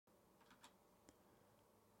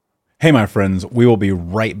Hey, my friends, we will be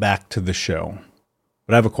right back to the show.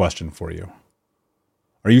 But I have a question for you.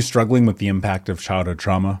 Are you struggling with the impact of childhood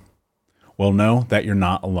trauma? Well, know that you're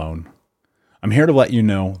not alone. I'm here to let you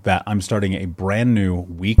know that I'm starting a brand new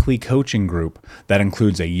weekly coaching group that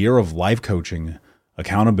includes a year of life coaching,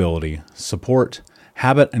 accountability, support,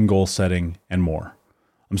 habit and goal setting, and more.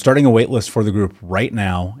 I'm starting a waitlist for the group right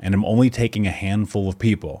now, and I'm only taking a handful of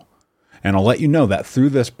people. And I'll let you know that through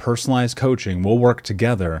this personalized coaching, we'll work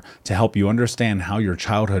together to help you understand how your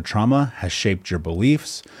childhood trauma has shaped your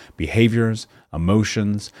beliefs, behaviors,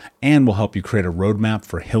 emotions, and will help you create a roadmap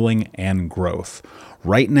for healing and growth.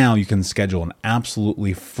 Right now, you can schedule an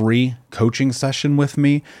absolutely free coaching session with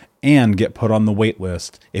me and get put on the wait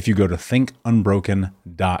list if you go to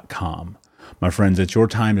thinkunbroken.com. My friends, it's your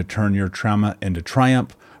time to turn your trauma into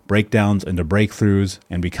triumph, breakdowns into breakthroughs,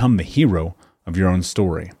 and become the hero of your own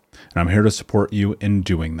story. And I'm here to support you in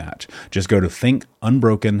doing that. Just go to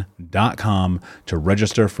thinkunbroken.com to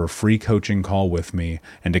register for a free coaching call with me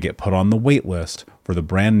and to get put on the wait list for the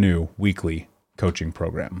brand new weekly coaching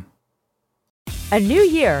program. A new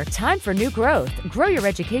year, time for new growth. Grow your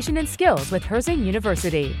education and skills with Herzing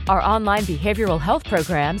University. Our online behavioral health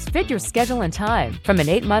programs fit your schedule and time, from an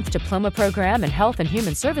 8-month diploma program in health and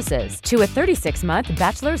human services to a 36-month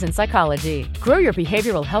bachelor's in psychology. Grow your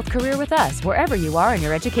behavioral health career with us wherever you are in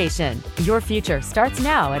your education. Your future starts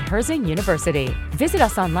now at Herzing University. Visit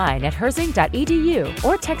us online at herzing.edu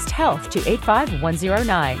or text health to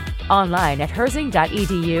 85109. Online at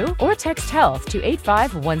herzing.edu or text health to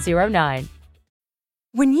 85109.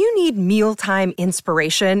 When you need mealtime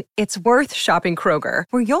inspiration, it's worth shopping Kroger,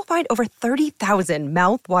 where you'll find over 30,000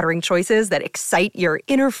 mouth-watering choices that excite your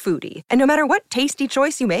inner foodie. And no matter what tasty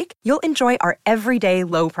choice you make, you'll enjoy our everyday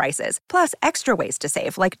low prices, plus extra ways to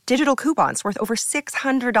save, like digital coupons worth over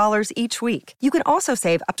 $600 each week. You can also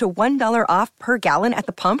save up to $1 off per gallon at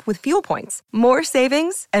the pump with fuel points. More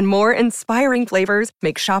savings and more inspiring flavors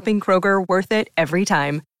make shopping Kroger worth it every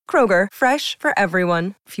time. Kroger, fresh for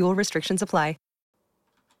everyone. Fuel restrictions apply.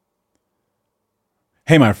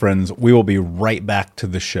 Hey, my friends, we will be right back to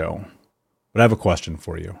the show. But I have a question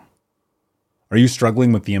for you. Are you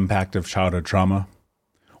struggling with the impact of childhood trauma?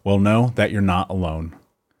 Well, know that you're not alone.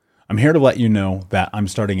 I'm here to let you know that I'm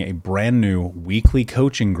starting a brand new weekly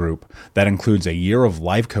coaching group that includes a year of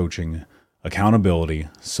life coaching, accountability,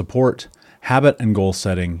 support, habit and goal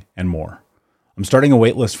setting, and more. I'm starting a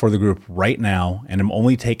waitlist for the group right now, and I'm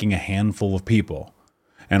only taking a handful of people.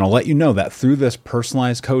 And I'll let you know that through this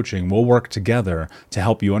personalized coaching, we'll work together to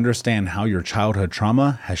help you understand how your childhood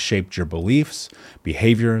trauma has shaped your beliefs,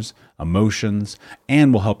 behaviors, emotions,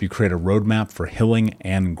 and will help you create a roadmap for healing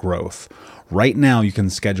and growth. Right now, you can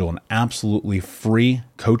schedule an absolutely free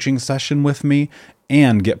coaching session with me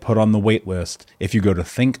and get put on the wait list if you go to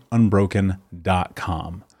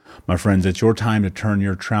thinkunbroken.com. My friends, it's your time to turn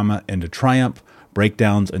your trauma into triumph,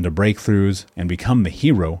 breakdowns into breakthroughs, and become the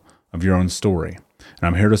hero of your own story. And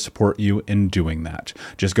I'm here to support you in doing that.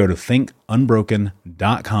 Just go to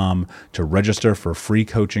thinkunbroken.com to register for a free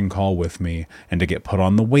coaching call with me and to get put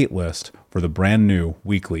on the wait list for the brand new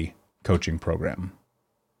weekly coaching program.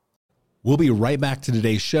 We'll be right back to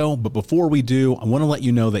today's show, but before we do, I want to let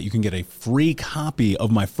you know that you can get a free copy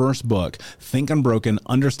of my first book, Think Unbroken: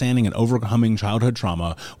 Understanding and Overcoming Childhood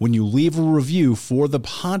Trauma, when you leave a review for the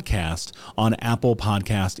podcast on Apple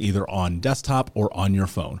Podcast, either on desktop or on your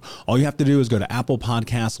phone. All you have to do is go to Apple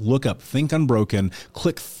Podcasts, look up Think Unbroken,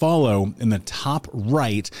 click follow in the top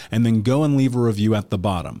right, and then go and leave a review at the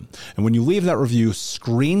bottom. And when you leave that review,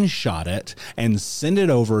 screenshot it and send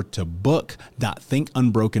it over to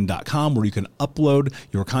book.thinkunbroken.com, where you can upload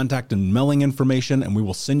your contact and mailing information, and we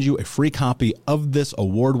will send you a free copy of this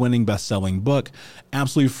award-winning best-selling book,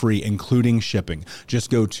 absolutely free, including shipping. Just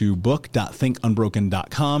go to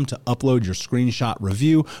book.thinkunbroken.com to upload your screenshot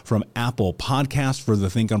review from Apple Podcasts for the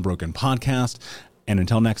Think Unbroken podcast. And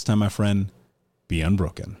until next time, my friend, be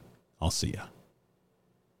unbroken. I'll see ya.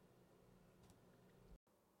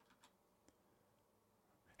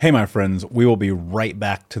 Hey, my friends, we will be right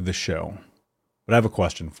back to the show. But I have a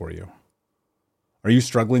question for you. Are you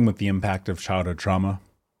struggling with the impact of childhood trauma?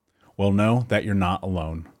 Well, know that you're not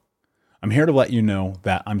alone. I'm here to let you know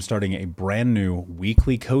that I'm starting a brand new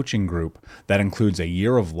weekly coaching group that includes a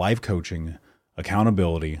year of life coaching,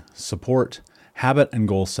 accountability, support, habit and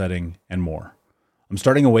goal setting, and more. I'm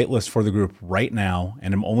starting a waitlist for the group right now,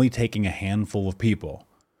 and I'm only taking a handful of people.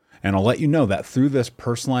 And I'll let you know that through this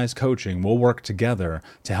personalized coaching, we'll work together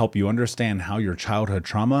to help you understand how your childhood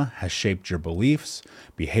trauma has shaped your beliefs,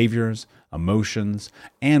 behaviors, emotions,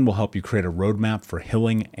 and will help you create a roadmap for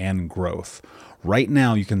healing and growth. Right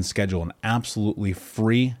now, you can schedule an absolutely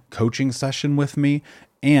free coaching session with me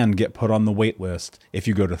and get put on the wait list if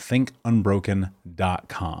you go to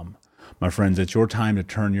thinkunbroken.com. My friends, it's your time to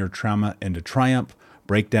turn your trauma into triumph,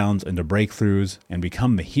 breakdowns into breakthroughs, and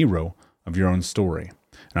become the hero of your own story.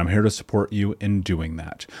 And I'm here to support you in doing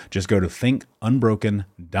that. Just go to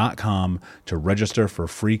thinkunbroken.com to register for a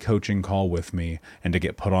free coaching call with me and to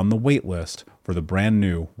get put on the wait list for the brand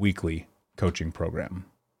new weekly coaching program.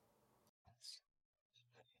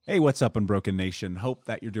 Hey, what's up, Unbroken Nation? Hope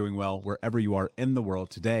that you're doing well wherever you are in the world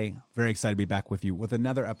today. Very excited to be back with you with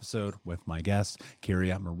another episode with my guest,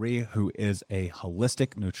 Kyria Marie, who is a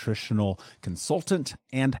holistic nutritional consultant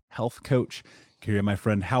and health coach. Kyria, my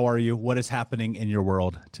friend, how are you? What is happening in your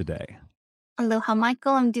world today? Aloha,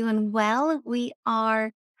 Michael. I'm doing well. We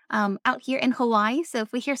are out here in Hawaii. So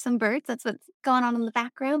if we hear some birds, that's what's going on in the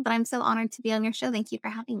background. But I'm so honored to be on your show. Thank you for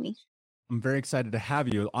having me. I'm very excited to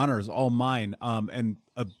have you. Honor is all mine. And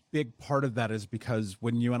a big part of that is because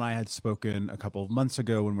when you and I had spoken a couple of months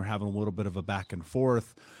ago, when we're having a little bit of a back and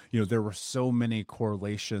forth, there were so many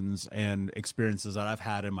correlations and experiences that I've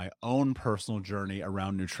had in my own personal journey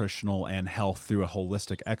around nutritional and health through a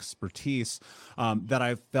holistic expertise that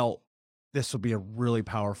I felt this will be a really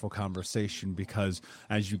powerful conversation, because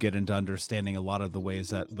as you get into understanding a lot of the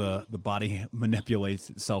ways that the body manipulates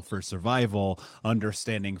itself for survival,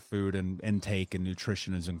 understanding food and intake and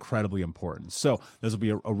nutrition is incredibly important. So this will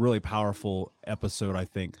be a really powerful episode, I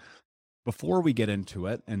think. Before we get into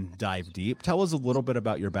it and dive deep, tell us a little bit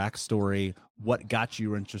about your backstory, what got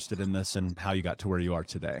you interested in this, and how you got to where you are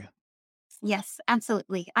today. Yes,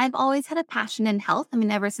 absolutely. I've always had a passion in health. I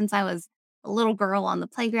mean, ever since I was a little girl on the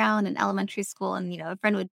playground in elementary school, and a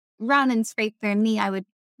friend would run and scrape their knee, I would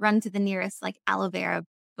run to the nearest like aloe vera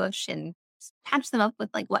bush and patch them up with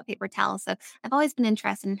like wet paper towels. So I've always been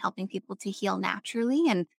interested in helping people to heal naturally.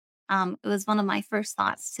 And it was one of my first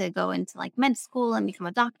thoughts to go into like med school and become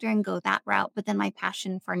a doctor and go that route. But then my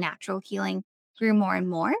passion for natural healing grew more and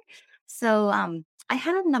more. So I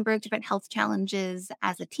had a number of different health challenges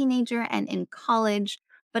as a teenager and in college,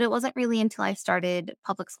 but it wasn't really until I started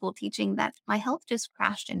public school teaching that my health just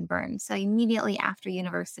crashed and burned. So immediately after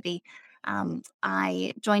university,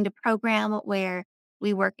 I joined a program where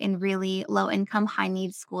we work in really low income, high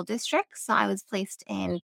need school districts. So I was placed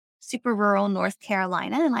in super rural North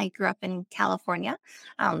Carolina, and I grew up in California.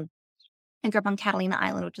 Um, I grew up on Catalina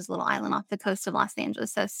Island, which is a little island off the coast of Los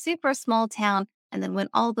Angeles. So super small town, and then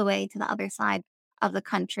went all the way to the other side of the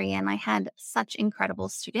country. And I had such incredible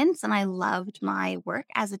students, and I loved my work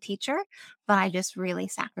as a teacher, but I just really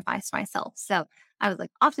sacrificed myself. So I was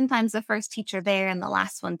like oftentimes the first teacher there and the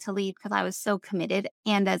last one to leave because I was so committed.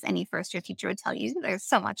 And as any first year teacher would tell you, there's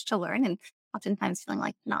so much to learn, and oftentimes feeling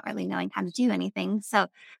like not really knowing how to do anything. So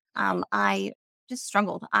I just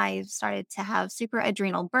struggled. I started to have super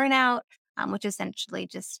adrenal burnout, which essentially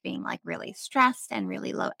just being like really stressed and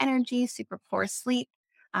really low energy, super poor sleep,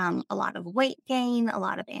 a lot of weight gain, a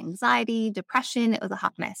lot of anxiety, depression. It was a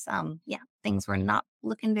hot mess. Yeah, things were not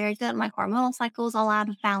looking very good. My hormonal cycle was all out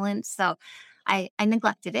of balance. So I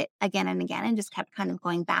neglected it again and again and just kept kind of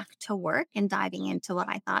going back to work and diving into what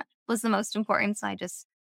I thought was the most important. So I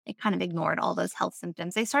kind of ignored all those health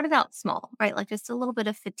symptoms. They started out small, right? Like just a little bit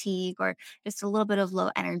of fatigue or just a little bit of low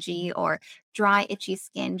energy or dry, itchy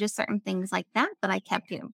skin, just certain things like that that I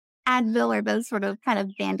kept, Advil or those sort of kind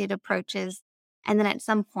of band-aid approaches. And then at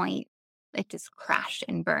some point, it just crashed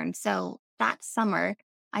and burned. So that summer,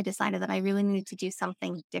 I decided that I really needed to do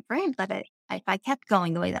something different. But if I kept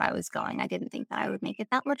going the way that I was going, I didn't think that I would make it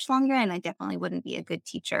that much longer. And I definitely wouldn't be a good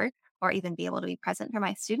teacher or even be able to be present for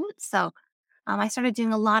my students. So I started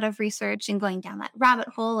doing a lot of research and going down that rabbit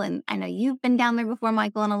hole. And I know you've been down there before,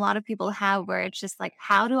 Michael, and a lot of people have, where it's just like,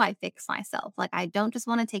 how do I fix myself? Like, I don't just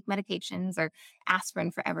want to take medications or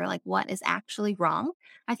aspirin forever. Like, what is actually wrong?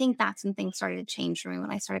 I think that's when things started to change for me,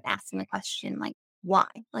 when I started asking the question, like, why?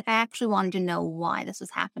 Like, I actually wanted to know why this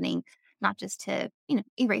was happening, not just to,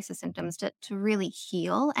 erase the symptoms, to really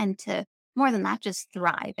heal and to, more than that, just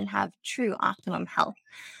thrive and have true optimum health.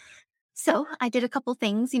 So I did a couple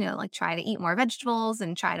things, like try to eat more vegetables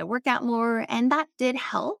and try to work out more. And that did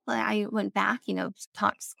help. I went back,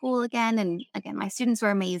 taught school again. And again, my students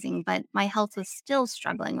were amazing, but my health was still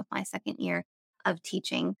struggling with my second year of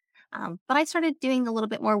teaching. But I started doing a little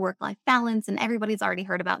bit more work-life balance, and everybody's already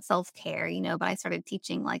heard about self-care, but I started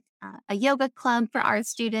teaching like a yoga club for our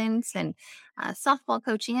students and softball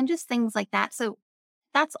coaching and just things like that. So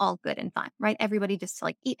that's all good and fine, right? Everybody just to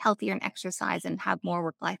like eat healthier and exercise and have more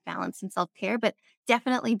work-life balance and self-care, but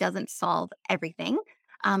definitely doesn't solve everything,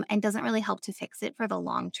 and doesn't really help to fix it for the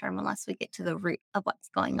long term unless we get to the root of what's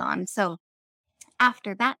going on. So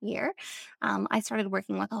after that year, I started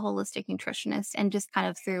working with a holistic nutritionist, and just kind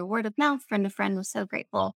of through word of mouth, friend to friend, was so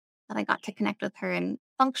grateful that I got to connect with her. And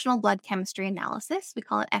functional blood chemistry analysis, we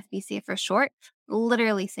call it FBC for short,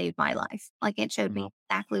 literally saved my life. Like, it showed me Wow.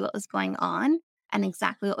 exactly what was going on and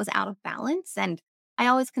exactly what was out of balance. And I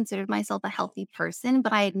always considered myself a healthy person,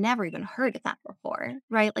 but I had never even heard of that before,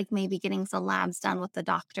 right? Like, maybe getting some labs done with the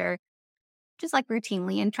doctor, just like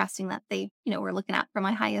routinely, and trusting that they, were looking out for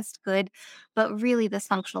my highest good. But really, this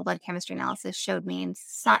functional blood chemistry analysis showed me in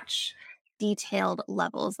such detailed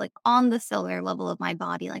levels, like on the cellular level of my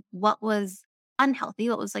body, like what was unhealthy,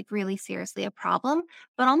 what was like really seriously a problem,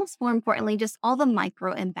 but almost more importantly, just all the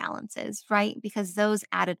micro imbalances, right? Because those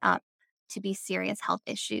added up to be serious health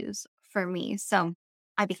issues for me. So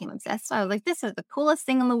I became obsessed. So I was like, this is the coolest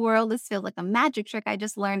thing in the world. This feels like a magic trick. I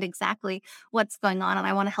just learned exactly what's going on, and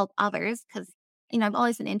I want to help others because, I've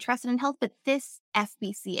always been interested in health, but this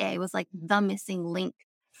FBCA was like the missing link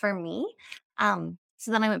for me.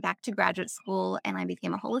 So then I went back to graduate school and I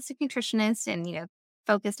became a holistic nutritionist, and,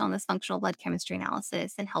 focused on this functional blood chemistry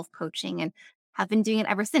analysis and health coaching, and have been doing it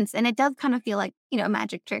ever since. And it does kind of feel like, a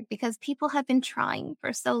magic trick, because people have been trying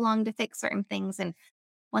for so long to fix certain things. And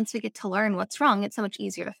once we get to learn what's wrong, it's so much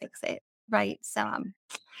easier to fix it. Right. So,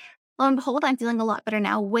 lo and behold, I'm feeling a lot better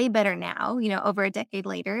now, way better now, over a decade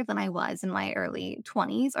later than I was in my early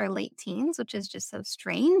 20s or late teens, which is just so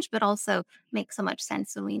strange, but also makes so much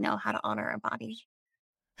sense when we know how to honor our body.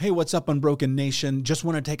 Hey, what's up, Unbroken Nation? Just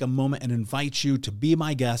want to take a moment and invite you to be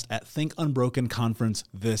my guest at Think Unbroken Conference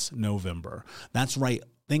this November. That's right.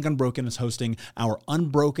 Think Unbroken is hosting our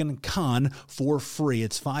Unbroken Con for free.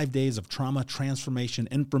 It's 5 days of trauma transformation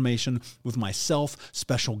information with myself,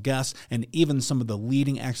 special guests, and even some of the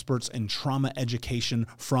leading experts in trauma education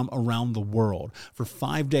from around the world. For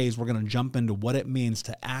 5 days, we're going to jump into what it means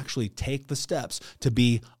to actually take the steps to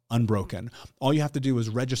be unbroken. All you have to do is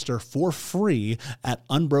register for free at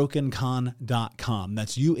unbrokencon.com.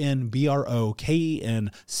 That's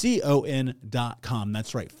unbrokencon.com.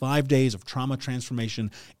 That's right. 5 days of trauma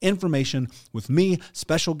transformation information with me,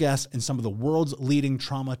 special guests, and some of the world's leading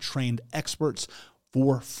trauma trained experts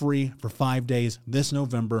for free for 5 days this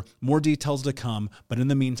November. More details to come. But in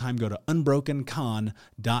the meantime, go to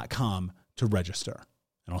unbrokencon.com to register,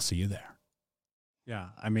 and I'll see you there. Yeah,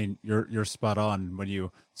 I mean, you're spot on. When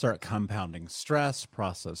you start compounding stress,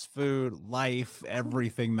 processed food, life,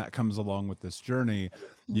 everything that comes along with this journey,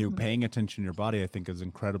 paying attention to your body, I think, is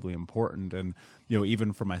incredibly important. And,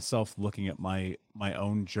 even for myself, looking at my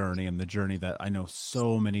own journey and the journey that I know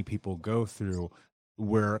so many people go through,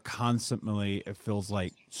 we're constantly, it feels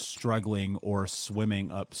like, struggling or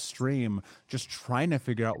swimming upstream, just trying to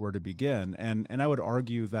figure out where to begin. And I would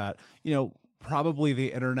argue that, probably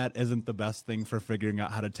the internet isn't the best thing for figuring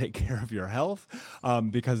out how to take care of your health,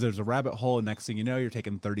 because there's a rabbit hole, and next thing you know, you're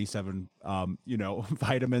taking 37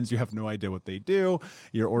 vitamins. You have no idea what they do.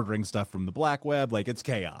 You're ordering stuff from the black web. Like, it's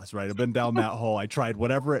chaos, right? I've been down that hole. I tried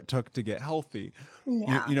whatever it took to get healthy.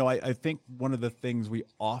 Yeah. I think one of the things we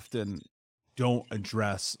often don't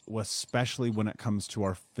address, especially when it comes to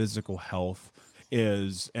our physical health,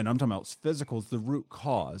 is, and I'm talking about physical, is the root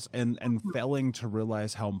cause, and failing to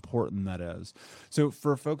realize how important that is. So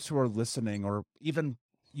for folks who are listening, or even,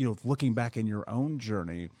 looking back in your own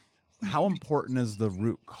journey, how important is the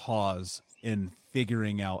root cause in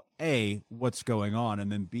figuring out A, what's going on,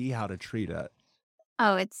 and then B, how to treat it?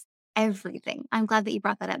 Oh, it's everything. I'm glad that you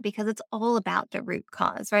brought that up, because it's all about the root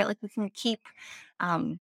cause, right? Like, we can keep,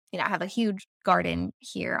 I have a huge garden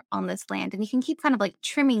here on this land, and you can keep kind of like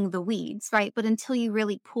trimming the weeds, right? But until you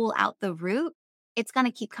really pull out the root, it's going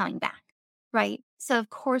to keep coming back, right? So, of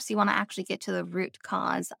course, you want to actually get to the root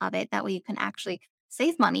cause of it. That way you can actually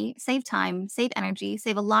save money, save time, save energy,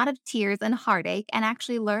 save a lot of tears and heartache, and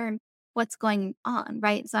actually learn what's going on,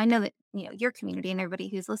 right? So I know that, your community and everybody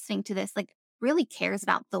who's listening to this, like, really cares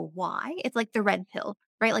about the why. It's like the red pill,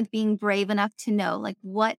 right? Like, being brave enough to know, like,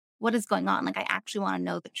 what is going on. Like, I actually want to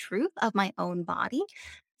know the truth of my own body.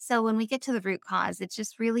 So when we get to the root cause, it's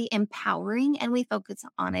just really empowering, and we focus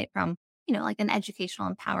on it from, like an educational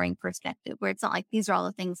empowering perspective, where it's not like these are all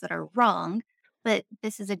the things that are wrong, but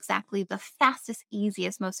this is exactly the fastest,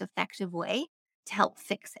 easiest, most effective way to help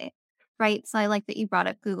fix it. Right. So I like that you brought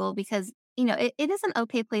up Google, because it is an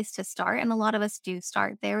okay place to start. And a lot of us do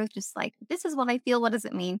start there with just like, this is what I feel. What does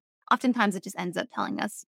it mean? Oftentimes it just ends up telling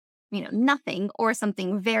us, nothing, or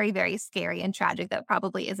something very, very scary and tragic that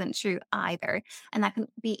probably isn't true either. And that can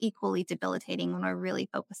be equally debilitating when we're really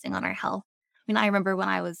focusing on our health. I mean, I remember when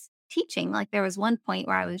I was teaching, like, there was one point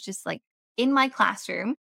where I was just like in my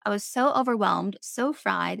classroom, I was so overwhelmed, so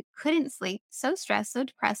fried, couldn't sleep, so stressed, so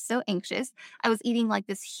depressed, so anxious. I was eating like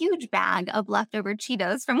this huge bag of leftover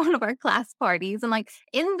Cheetos from one of our class parties. And like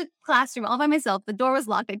in the classroom all by myself, the door was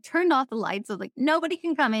locked. I turned off the lights. I was like, nobody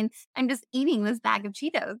can come in. I'm just eating this bag of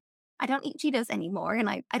Cheetos. I don't eat Cheetos anymore and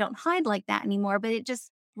I don't hide like that anymore, but it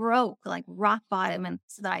just broke like rock bottom. And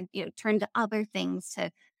so that I, turned to other things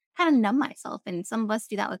to kind of numb myself. And some of us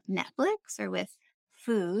do that with Netflix or with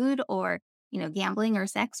food or, gambling or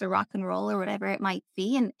sex or rock and roll or whatever it might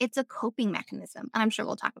be. And it's a coping mechanism. And I'm sure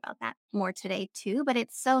we'll talk about that more today too. But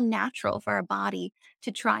it's so natural for our body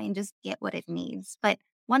to try and just get what it needs. But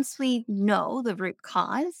once we know the root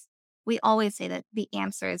cause, we always say that the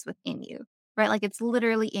answer is within you, right? Like it's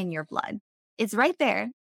literally in your blood. It's right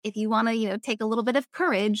there. If you want to, take a little bit of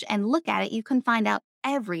courage and look at it, you can find out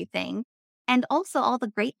everything and also all the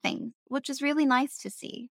great things, which is really nice to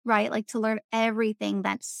see, right? Like to learn everything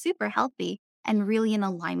that's super healthy and really in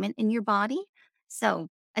alignment in your body. So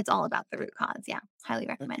it's all about the root cause. Yeah, highly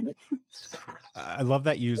recommend. I love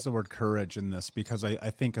that you use the word courage in this because I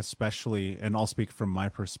think especially, and I'll speak from my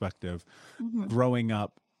perspective, Mhm, growing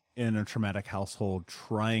up in a traumatic household,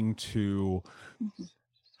 trying to mhm.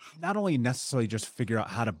 not only necessarily just figure out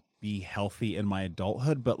how to be healthy in my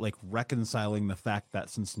adulthood, but like reconciling the fact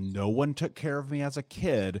that since no one took care of me as a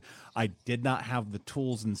kid, I did not have the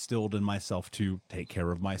tools instilled in myself to take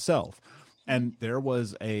care of myself. And there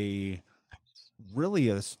was a really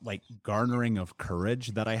a like garnering of courage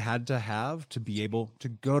that I had to have to be able to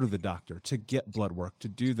go to the doctor, to get blood work, to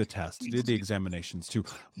do the tests, to do the examinations, to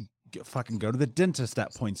fucking go to the dentist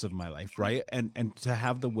at points of my life, right? And to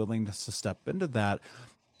have the willingness to step into that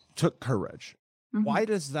took courage. Mhm. Why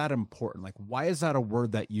is that important? Like, why is that a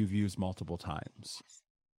word that you've used multiple times?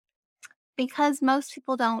 Because most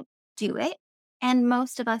people don't do it. And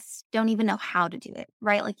most of us don't even know how to do it,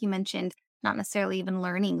 right? Like you mentioned, not necessarily even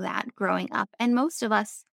learning that growing up. And most of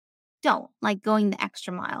us don't like going the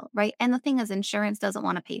extra mile, right? And the thing is, insurance doesn't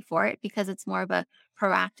want to pay for it because it's more of a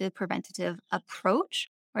proactive, preventative approach.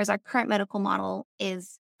 Whereas our current medical model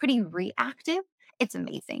is pretty reactive. It's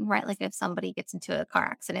amazing, right? Like if somebody gets into a car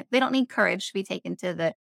accident, they don't need courage to be taken to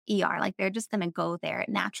the ER. Like they're just going to go there. It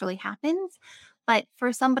naturally happens. But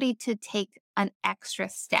for somebody to take an extra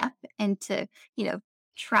step and to,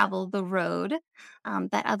 travel the road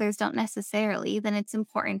that others don't necessarily, then it's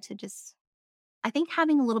important to just I think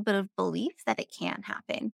having a little bit of belief that it can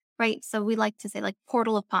happen, right? So we like to say like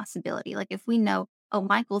portal of possibility. Like if we know, oh,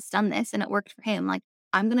 Michael's done this and it worked for him, like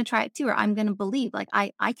I'm gonna try it too, or I'm gonna believe like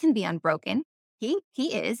I can be unbroken. He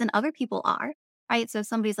is, and other people are, right? So if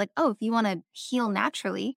somebody's like, oh, if you want to heal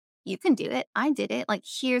naturally, you can do it. I did it. Like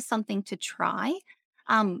here's something to try.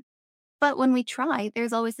 Um, but when we try,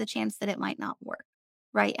 there's always the chance that it might not work.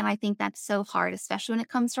 Right. And I think that's so hard, especially when it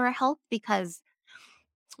comes to our health, because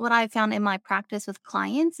what I've found in my practice with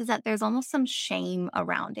clients is that there's almost some shame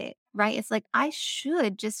around it, right? It's like, I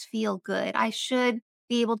should just feel good. I should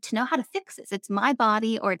be able to know how to fix this. It's my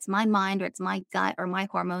body or it's my mind or it's my gut or my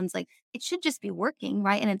hormones. Like, it should just be working,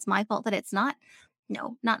 right? And it's my fault that it's not.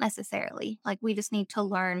 No, not necessarily. Like, we just need to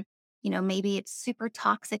learn, maybe it's super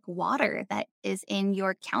toxic water that is in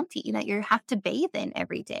your county that you have to bathe in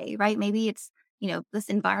every day, right? Maybe it's, this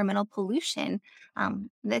environmental pollution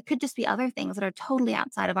that could just be other things that are totally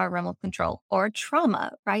outside of our realm of control or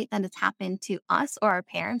trauma, right? That has happened to us or our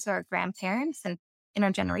parents or our grandparents and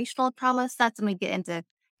intergenerational traumas. That's when we get into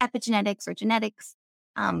epigenetics or genetics.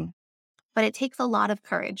 Um, but it takes a lot of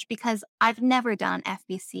courage because I've never done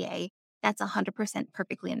FBCA that's 100%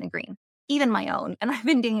 perfectly in the green, even my own. And I've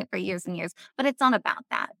been doing it for years and years, but it's not about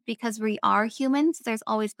that because we are humans. There's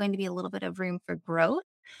always going to be a little bit of room for growth,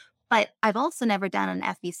 but I've also never done an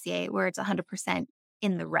FBCA where it's 100%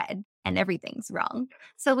 in the red and everything's wrong.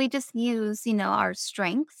 So we just use, our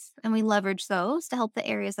strengths and we leverage those to help the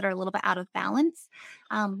areas that are a little bit out of balance.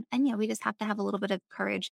 And yeah, we just have to have a little bit of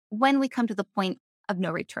courage when we come to the point of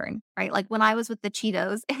no return, right? Like when I was with the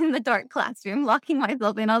Cheetos in the dark classroom, locking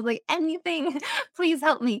myself in, I was like, anything, please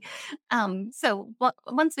help me.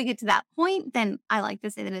 Once we get to that point, then I like to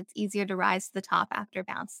say that it's easier to rise to the top after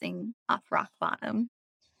bouncing off rock bottom.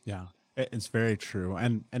 Yeah, it's very true.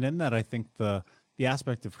 And in that, I think the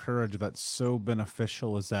aspect of courage that's so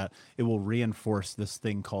beneficial is that it will reinforce this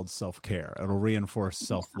thing called self-care. It'll reinforce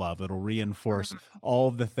self-love. It'll reinforce all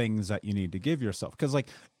of the things that you need to give yourself. Because like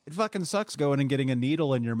it fucking sucks going and getting a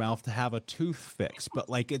needle in your mouth to have a tooth fixed, but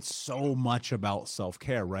like it's so much about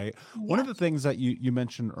self-care, right? One of Yeah. the things that you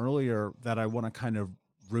mentioned earlier that I want to kind of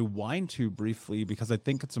rewind to briefly because I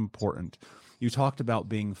think it's important you talked about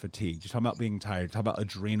being fatigued, you talked about being tired, you talked about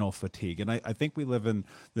adrenal fatigue. And I think we live in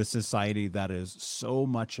this society that is so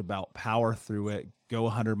much about power through it, go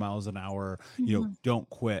 100 miles an hour, don't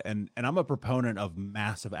quit. And I'm a proponent of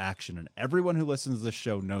massive action. And everyone who listens to this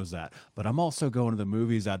show knows that. But I'm also going to the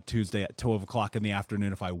movies on Tuesday at 12 o'clock in the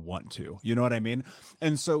afternoon if I want to. You know what I mean?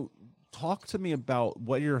 And so talk to me about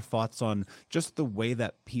what are your thoughts on just the way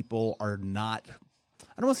that people are not,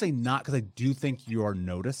 I don't want to say not, because I do think you are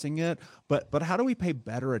noticing it, but how do we pay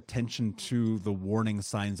better attention to the warning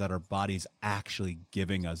signs that our body's actually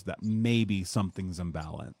giving us that maybe something's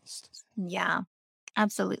imbalanced? Yeah,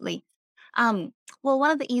 absolutely. Well,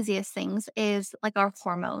 one of the easiest things is like our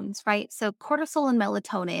hormones, right? So cortisol and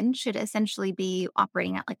melatonin should essentially be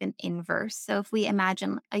operating at like an inverse. So if we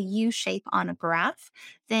imagine a U shape on a graph,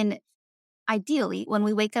 then ideally, when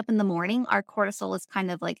we wake up in the morning, our cortisol is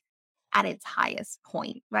kind of like at its highest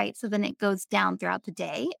point, right? So then it goes down throughout the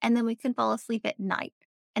day, and then we can fall asleep at night.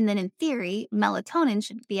 And then in theory, melatonin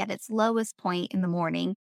should be at its lowest point in the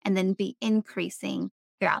morning and then be increasing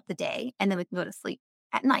throughout the day. And then we can go to sleep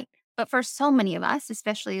at night. But for so many of us,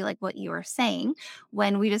 especially like what you were saying,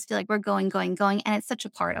 when we just feel like we're going, going, going, and it's such a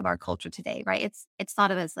part of our culture today, right? It's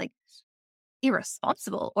thought of as like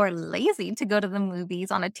irresponsible or lazy to go to the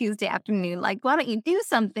movies on a Tuesday afternoon. Like, why don't you do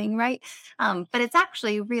something, right? But it's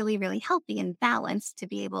actually really, really healthy and balanced to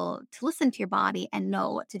be able to listen to your body and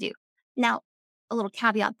know what to do. Now, a little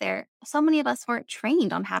caveat there, so many of us weren't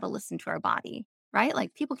trained on how to listen to our body, right?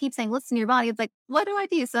 Like people keep saying, listen to your body. It's like, what do I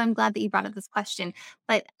do? So I'm glad that you brought up this question.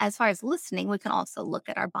 But as far as listening, we can also look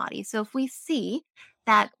at our body. So if we see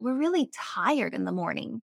that we're really tired in the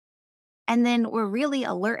morning, and then we're really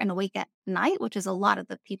alert and awake at night, which is a lot of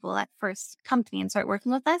the people that first come to me and start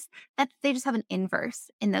working with us, that they just have an inverse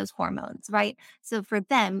in those hormones, right? So for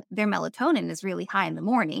them, their melatonin is really high in the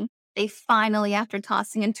morning. They finally, after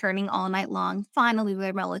tossing and turning all night long, finally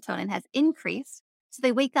their melatonin has increased. So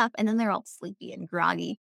they wake up and then they're all sleepy and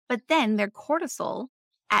groggy. But then their cortisol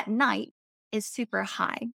at night is super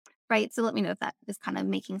high, right? So let me know if that is kind of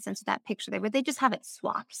making sense of that picture there, but they just have it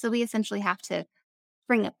swapped. So we essentially have to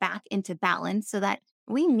bring it back into balance so that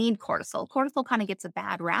we need cortisol. Cortisol kind of gets a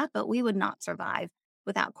bad rap, but we would not survive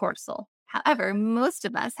without cortisol. However, most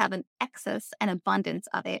of us have an excess and abundance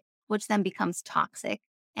of it, which then becomes toxic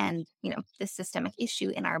and, this systemic issue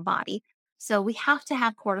in our body. So we have to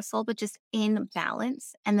have cortisol, but just in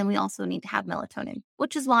balance. And then we also need to have melatonin,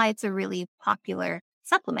 which is why it's a really popular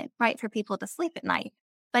supplement, right, for people to sleep at night.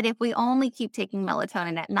 But if we only keep taking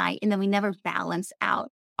melatonin at night and then we never balance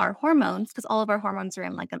out our hormones, because all of our hormones are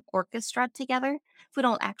in like an orchestra together. If we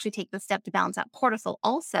don't actually take the step to balance out cortisol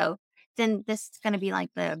also, then this is going to be like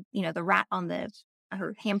the rat on the,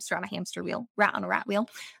 or hamster on a hamster wheel, rat on a rat wheel,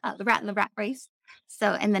 the rat in the rat race.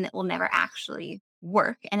 So, and then it will never actually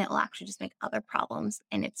work and it will actually just make other problems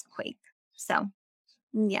in its wake. So,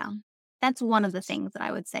 yeah, that's one of the things that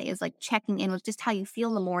I would say is like checking in with just how you feel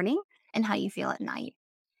in the morning and how you feel at night.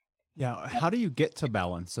 Yeah. How do you get to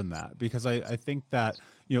balance in that? Because I think that,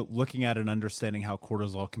 looking at and understanding how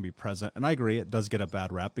cortisol can be present, and I agree, it does get a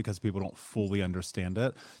bad rap because people don't fully understand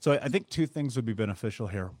it. So I think two things would be beneficial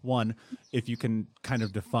here. One, if you can kind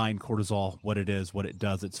of define cortisol, what it is, what it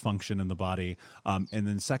does, its function in the body. And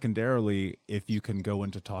then secondarily, if you can go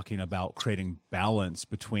into talking about creating balance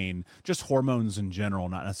between just hormones in general,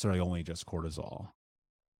 not necessarily only just cortisol.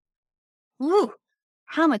 Ooh,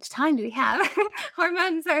 how much time do we have?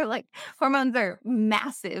 Hormones are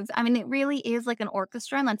massive. I mean, it really is like an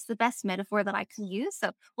orchestra, and that's the best metaphor that I can use.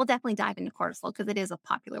 So we'll definitely dive into cortisol because it is a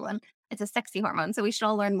popular one. It's a sexy hormone. So we should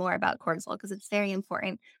all learn more about cortisol because it's very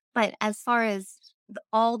important. But as far as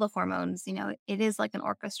all the hormones, it is like an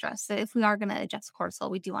orchestra. So if we are going to adjust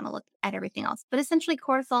cortisol, we do want to look at everything else. But essentially,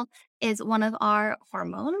 cortisol is one of our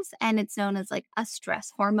hormones, and it's known as like a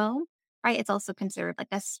stress hormone, right? It's also considered like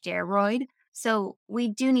a steroid. So we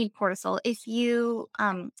do need cortisol. If you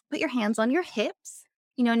put your hands on your hips,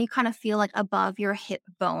 and you kind of feel like above your hip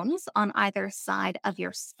bones on either side of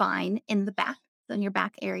your spine in the back, so in your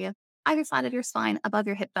back area, either side of your spine above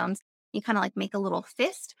your hip bones, you kind of like make a little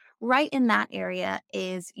fist. Right in that area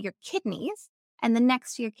is your kidneys. And the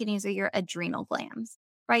next to your kidneys are your adrenal glands,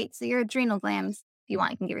 right? So your adrenal glands, if you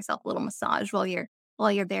want, you can give yourself a little massage while you're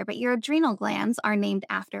there. But your adrenal glands are named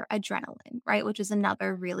after adrenaline, right? Which is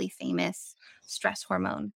another really famous stress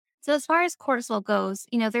hormone. So as far as cortisol goes,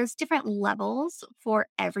 there's different levels for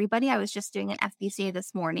everybody. I was just doing an FBCA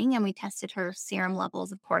this morning and we tested her serum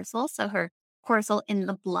levels of cortisol. So her cortisol in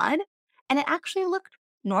the blood, and it actually looked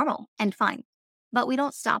normal and fine. But we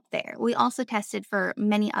don't stop there. We also tested for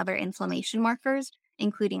many other inflammation markers,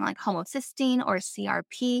 including like homocysteine or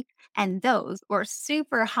CRP, and those were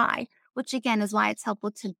super high, which again is why it's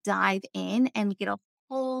helpful to dive in and get a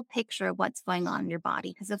whole picture of what's going on in your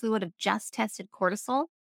body. Because if we would have just tested cortisol,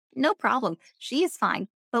 no problem. She is fine.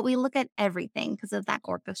 But we look at everything because of that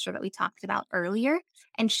orchestra that we talked about earlier.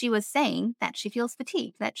 And she was saying that she feels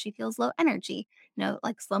fatigued, that she feels low energy,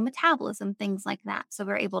 like slow metabolism, things like that. So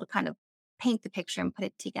we're able to kind of paint the picture and put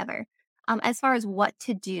it together. As far as what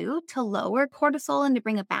to do to lower cortisol and to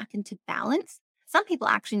bring it back into balance, some people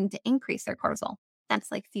actually need to increase their cortisol.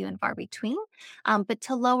 That's like few and far between. But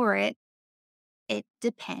to lower it, it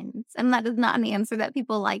depends. And that is not an answer that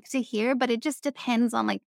people like to hear, but it just depends on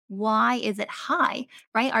like, why is it high,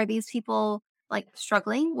 right? Are these people like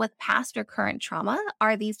struggling with past or current trauma?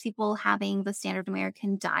 Are these people having the standard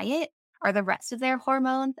American diet? Are the rest of their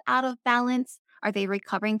hormones out of balance? Are they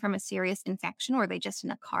recovering from a serious infection or are they just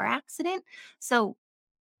in a car accident? So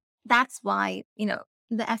that's why,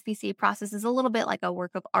 the FBC process is a little bit like a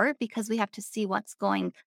work of art because we have to see what's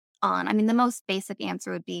going on. I mean, the most basic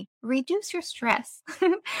answer would be reduce your stress,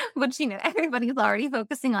 which, everybody's already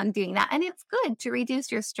focusing on doing that. And it's good to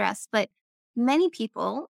reduce your stress. But many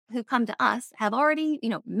people who come to us have already,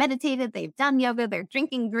 meditated, they've done yoga, they're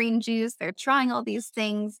drinking green juice, they're trying all these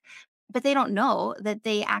things, but they don't know that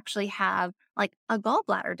they actually have like a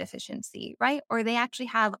gallbladder deficiency, right? Or they actually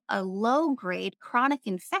have a low grade chronic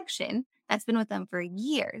infection that's been with them for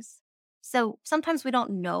years. So sometimes we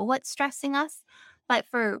don't know what's stressing us, but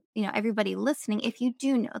for, everybody listening, if you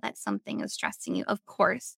do know that something is stressing you, of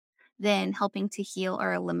course, then helping to heal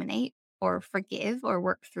or eliminate or forgive or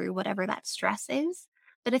work through whatever that stress is.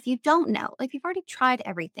 But if you don't know, if you've already tried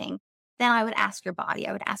everything, then I would ask your body,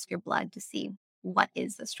 I would ask your blood to see what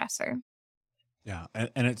is the stressor. Yeah, and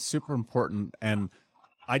it's super important. And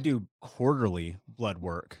I do quarterly blood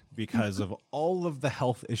work because Mhm. of all of the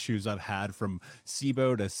health issues I've had from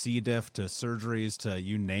SIBO to C. diff to surgeries to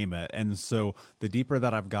you name it. And so the deeper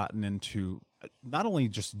that I've gotten into not only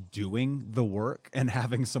just doing the work and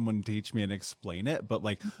having someone teach me and explain it, but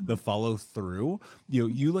like the follow through,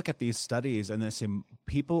 you look at these studies and they say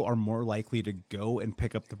people are more likely to go and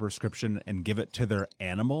pick up the prescription and give it to their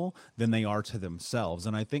animal than they are to themselves.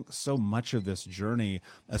 And I think so much of this journey,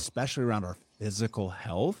 especially around our physical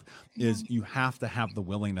health, Yeah. is you have to have the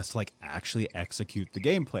willingness to like actually execute the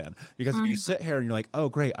game plan. Because if you Mhm. sit here and you're like, oh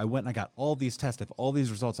great, I went and I got all these tests, I have all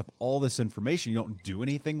these results, I have all this information, you don't do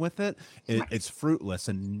anything with it, Right. it's fruitless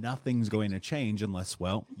and nothing's going to change unless,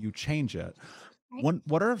 well, you change it. Right.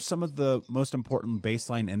 What are some of the most important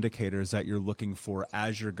baseline indicators that you're looking for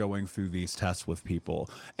as you're going through these tests with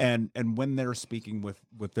people, and when they're speaking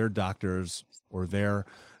with their doctors or their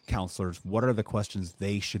counselors, what are the questions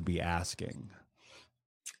they should be asking?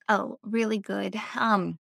 Oh, really good.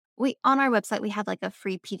 We on our website we have like a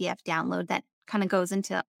free PDF download that kind of goes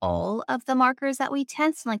into all of the markers that we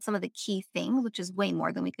test and like some of the key things, which is way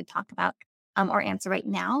more than we could talk about or answer right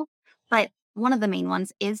now. But one of the main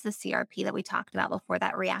ones is the CRP that we talked about before,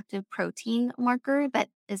 that reactive protein marker that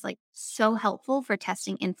is like so helpful for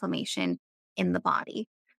testing inflammation in the body.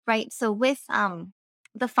 Right. So with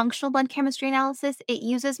the functional blood chemistry analysis, it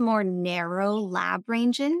uses more narrow lab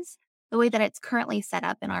ranges. The way that it's currently set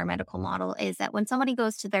up in our medical model is that when somebody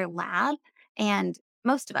goes to their lab, and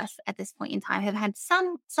most of us at this point in time have had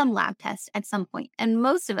some lab test at some point, and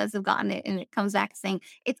most of us have gotten it and it comes back saying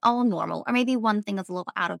it's all normal or maybe one thing is a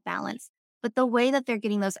little out of balance. But the way that they're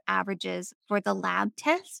getting those averages for the lab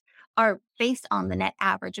tests are based on the net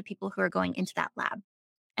average of people who are going into that lab.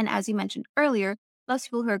 And as you mentioned earlier, most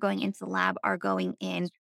people who are going into the lab are going in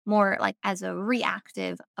more like as a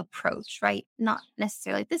reactive approach, right? Not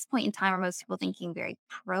necessarily at this point in time are most people thinking very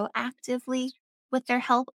proactively with their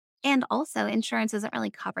health. And also, insurance isn't really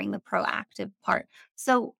covering the proactive part.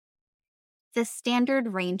 So, the standard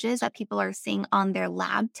ranges that people are seeing on their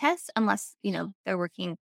lab tests, unless, they're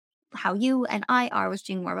working how you and I are, was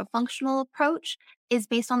doing more of a functional approach, is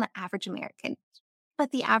based on the average American.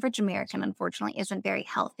 But the average American, unfortunately, isn't very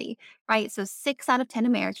healthy, right? So 6 out of 10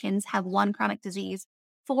 Americans have one chronic disease.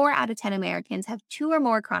 4 out of 10 Americans have two or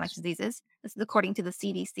more chronic diseases. This is according to the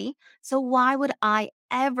CDC. So why would I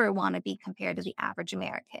ever want to be compared to the average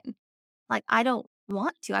American? Like, I don't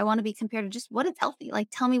want to. I want to be compared to just what is healthy. Like,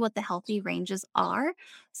 tell me what the healthy ranges are.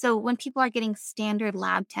 So when people are getting standard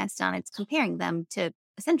lab tests done, it's comparing them to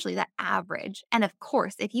essentially the average. And of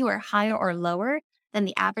course, if you are higher or lower than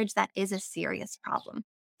the average, that is a serious problem.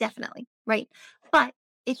 Definitely. Right. But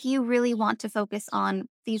if you really want to focus on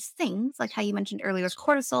these things, like how you mentioned earlier,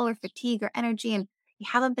 cortisol or fatigue or energy, and you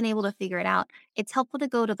haven't been able to figure it out, it's helpful to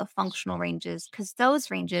go to the functional ranges because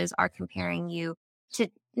those ranges are comparing you to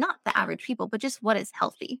not the average people, but just what is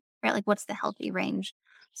healthy, right? Like what's the healthy range?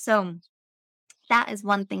 So that is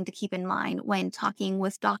one thing to keep in mind when talking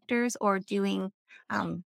with doctors or doing,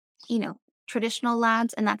 um, you know, traditional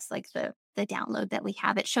labs. And that's like the download that we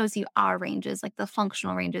have. It shows you our ranges, like the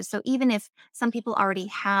functional ranges. So even if some people already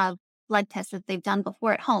have blood tests that they've done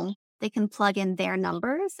before at home, they can plug in their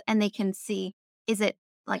numbers and they can see, is it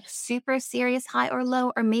like super serious high or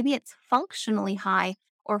low, or maybe it's functionally high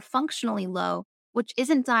or functionally low, which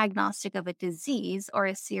isn't diagnostic of a disease or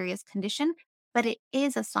a serious condition, but it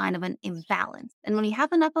is a sign of an imbalance. And when you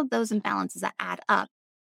have enough of those imbalances that add up,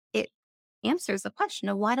 it answers the question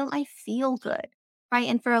of why don't I feel good? Right.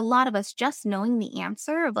 And for a lot of us, just knowing the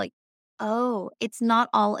answer of like, oh, it's not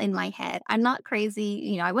all in my head. I'm not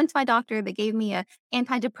crazy. I went to my doctor, they gave me a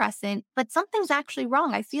antidepressant, but something's actually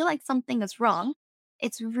wrong. I feel like something is wrong.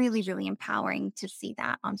 It's really, really empowering to see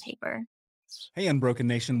that on paper. Hey, Unbroken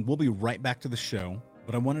Nation, we'll be right back to the show,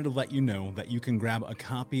 but I wanted to let you know that you can grab a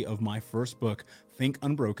copy of my first book, Think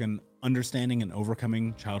Unbroken, Understanding and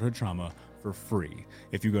Overcoming Childhood Trauma, for free.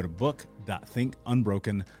 If you go to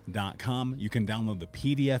book.thinkunbroken.com, you can download the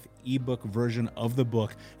PDF ebook version of the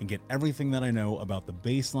book and get everything that I know about the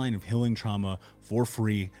baseline of healing trauma for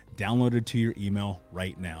free, downloaded to your email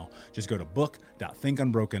right now. Just go to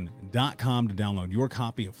book.thinkunbroken.com to download your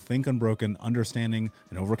copy of Think Unbroken, Understanding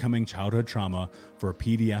and Overcoming Childhood Trauma for a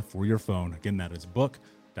PDF for your phone. Again, that is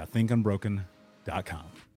book.thinkunbroken.com.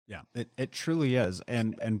 Yeah, it truly is.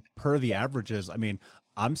 And per the averages, I mean,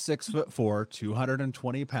 I'm 6'4",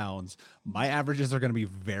 220 pounds. My averages are going to be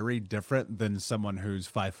very different than someone who's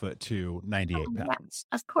 5'2", 98 Yeah, pounds.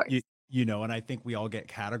 of course. And I think we all get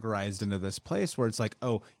categorized into this place where it's like,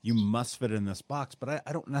 oh, you must fit in this box. But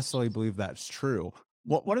I don't necessarily believe that's true.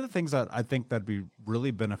 One of the things that I think that'd be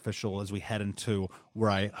really beneficial as we head into where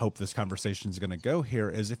I hope this conversation is going to go here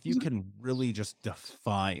is if you can really just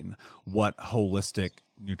define what holistic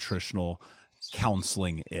nutritional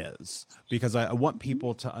counseling is, because I want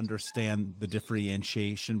people to understand the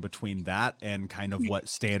differentiation between that and kind of what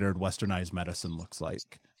standard westernized medicine looks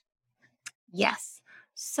like. Yes.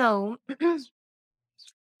 So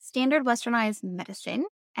standard westernized medicine,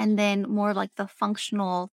 and then more like the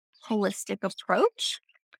functional holistic approach.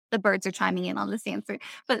 The birds are chiming in on this answer,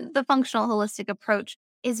 but the functional holistic approach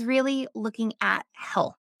is really looking at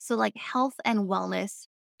health. So, like, health and wellness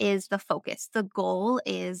is the focus. The goal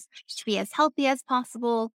is to be as healthy as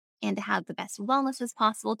possible and to have the best wellness as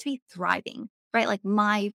possible, to be thriving, right? Like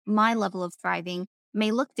my level of thriving may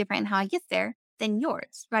look different in how I get there than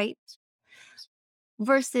yours, right?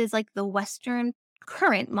 Versus like the Western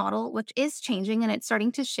current model, which is changing and it's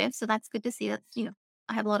starting to shift. So that's good to see. I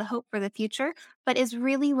have a lot of hope for the future, but is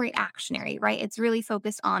really reactionary, right? It's really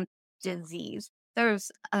focused on disease.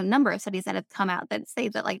 There's a number of studies that have come out that say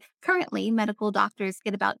that like currently medical doctors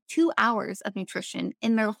get about 2 hours of nutrition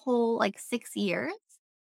in their whole like 6 years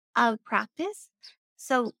of practice.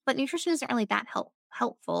 So, but nutrition isn't really that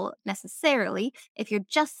helpful necessarily if you're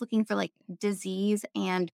just looking for like disease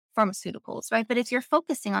and pharmaceuticals, right? But if you're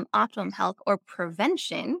focusing on optimum health or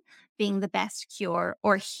prevention being the best cure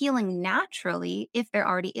or healing naturally, if there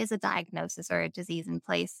already is a diagnosis or a disease in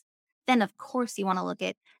place, then of course you want to look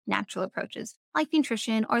at natural approaches like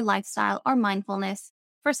nutrition or lifestyle or mindfulness.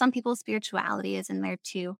 For some people, spirituality is in there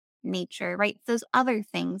too, nature, right? Those other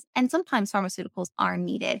things. And sometimes pharmaceuticals are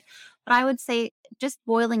needed. But I would say just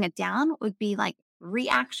boiling it down would be like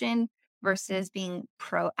reaction versus being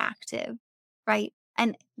proactive, right?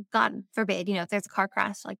 And God forbid, if there's a car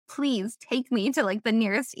crash, like please take me to like the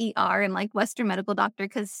nearest ER and like Western medical doctor,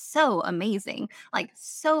 because so amazing, like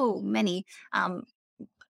so many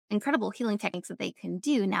incredible healing techniques that they can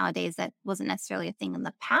do nowadays that wasn't necessarily a thing in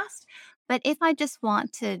the past. But if I just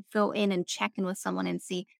want to go in and check in with someone and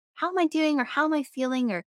see how am I doing or how am I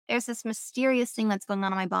feeling, or there's this mysterious thing that's going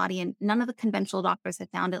on in my body and none of the conventional doctors have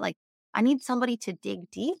found it, like I need somebody to dig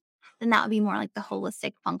deep, then that would be more like the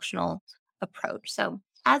holistic functional approach. So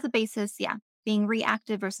as a basis, yeah, being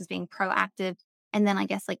reactive versus being proactive. And then I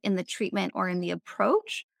guess like in the treatment or in the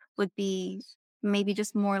approach would be maybe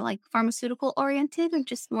just more like pharmaceutical oriented or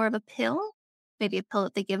just more of a pill, maybe a pill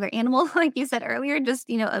that they give their animal, like you said earlier, just,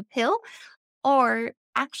 a pill, or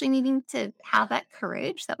actually needing to have that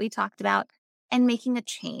courage that we talked about and making a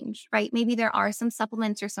change, right? Maybe there are some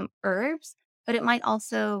supplements or some herbs, but it might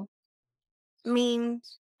also mean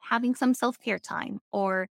having some self-care time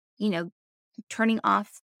or, turning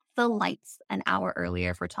off the lights an hour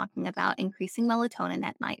earlier if we're talking about increasing melatonin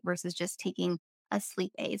at night versus just taking a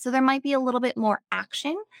sleep aid. So there might be a little bit more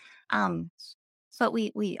action, but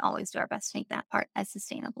we always do our best to make that part as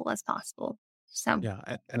sustainable as possible. So Yeah,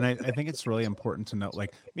 and I think it's really important to note,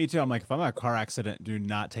 like me too. I'm like, if I'm in a car accident, do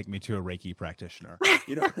not take me to a Reiki practitioner.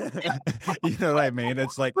 You know, you know what I mean?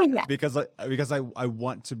 It's like well, yeah. because I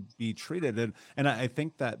want to be treated, and I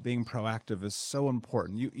think that being proactive is so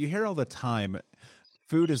important. You hear all the time,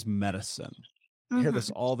 food is medicine. You hear this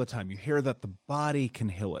Hmm. all the time. You hear that the body can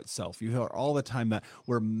heal itself. You hear all the time that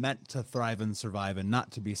we're meant to thrive and survive and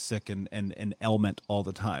not to be sick and ailment all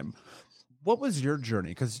the time. What was your journey?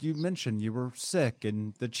 Because you mentioned you were sick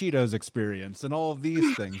and the Cheetos experience and all of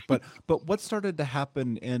these things, but what started to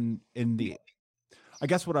happen in the I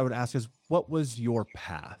guess what I would ask is what was your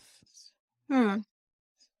path? Hmm.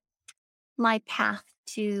 My path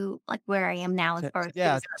to like where I am now as To, far as food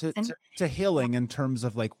yeah, is concerned. to healing in terms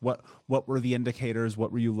of like what were the indicators,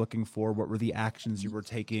 what were you looking for, what were the actions you were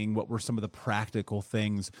taking, what were some of the practical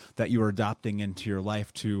things that you were adopting into your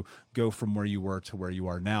life to go from where you were to where you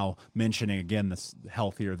are now, mentioning again this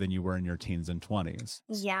healthier than you were in your teens and 20s.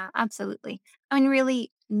 Yeah, absolutely. I mean,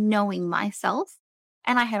 really knowing myself.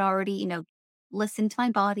 And I had already, listened to my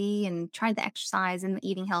body and tried the exercise and the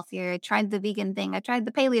eating healthier. I tried the vegan thing. I tried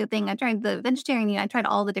the paleo thing. I tried the vegetarian. I tried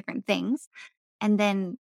all the different things. And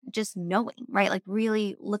then just knowing, right? Like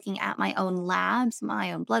really looking at my own labs,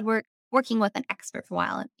 my own blood work, working with an expert for a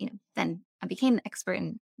while. And, then I became an expert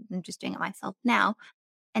and I'm just doing it myself now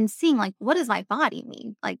and seeing like what does my body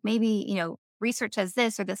need, like maybe research says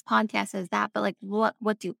this or this podcast says that, but like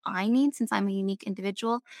what do I need since I'm a unique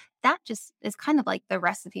individual? That just is kind of like the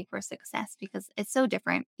recipe for success because it's so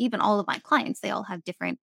different. Even all of my clients, they all have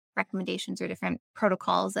different recommendations or different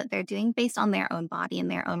protocols that they're doing based on their own body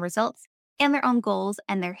and their own results and their own goals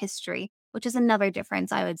and their history, which is another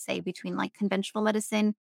difference I would say between like conventional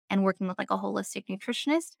medicine and working with like a holistic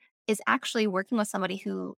nutritionist is actually working with somebody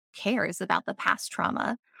who cares about the past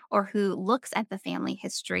trauma or who looks at the family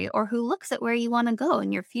history or who looks at where you want to go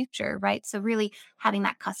in your future, right? So, really having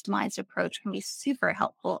that customized approach can be super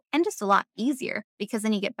helpful and just a lot easier because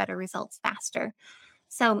then you get better results faster.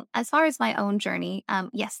 So, as far as my own journey,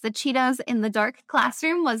 yes, the Cheetos in the dark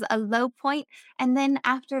classroom was a low point. And then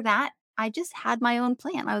after that, I just had my own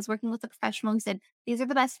plan. I was working with a professional who said, these are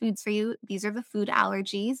the best foods for you. These are the food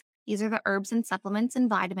allergies. These are the herbs and supplements and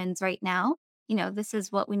vitamins right now. This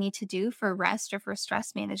is what we need to do for rest or for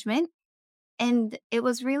stress management. And it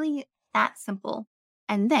was really that simple.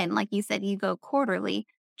 And then, like you said, you go quarterly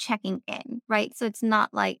checking in, right? So it's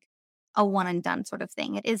not like a one and done sort of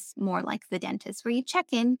thing. It is more like the dentist where you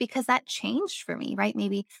check in because that changed for me, right?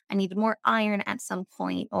 Maybe I needed more iron at some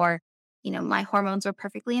point, or, my hormones were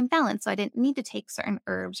perfectly imbalanced. So I didn't need to take certain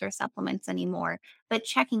herbs or supplements anymore. But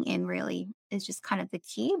checking in really is just kind of the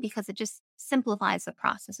key because it just simplifies the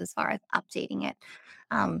process as far as updating it.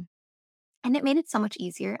 Um, and it made it so much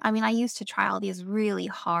easier. I mean, I used to try all these really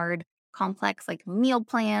hard, complex, like meal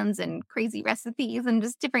plans and crazy recipes and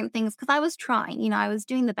just different things because I was trying, I was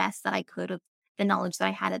doing the best that I could with the knowledge that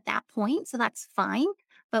I had at that point. So that's fine.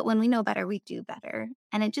 But when we know better, we do better.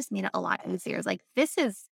 And it just made it a lot easier. It's like, this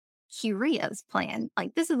is Kyria's plan.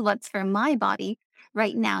 Like, this is what's for my body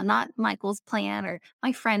right now, not Michael's plan or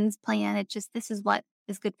my friend's plan. It just, this is what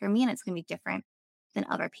is good for me and it's going to be different than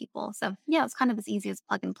other people. So yeah, it was kind of as easy as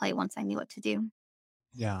plug and play once I knew what to do.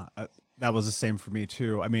 Yeah, that was the same for me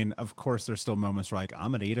too. I mean, of course, there's still moments where like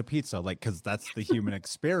I'm gonna eat a pizza, like because that's the human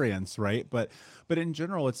experience, right? But in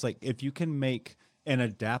general, it's like if you can make and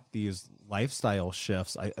adapt these lifestyle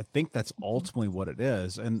shifts, I think that's ultimately what it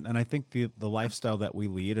is. And I think the lifestyle that we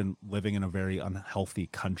lead and living in a very unhealthy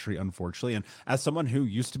country, unfortunately, and as someone who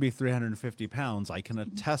used to be 350 pounds, I can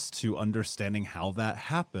attest to understanding how that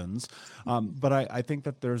happens. But I think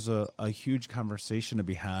that there's a huge conversation to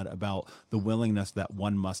be had about the willingness that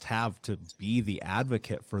one must have to be the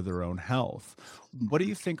advocate for their own health. What do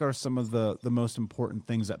you think are some of the most important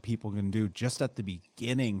things that people can do just at the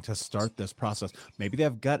beginning to start this process? Maybe they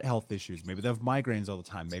have gut health issues. Maybe they have migraines all the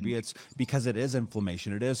time. Maybe it's because it is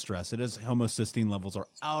inflammation, it is stress, it is homocysteine levels are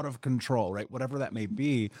out of control, right? Whatever that may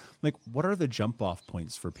be. Like, what are the jump off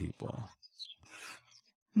points for people?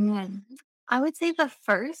 Mm. I would say the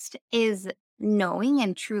first is knowing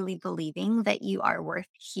and truly believing that you are worth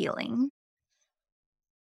healing.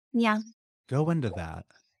 Yeah. Go into that.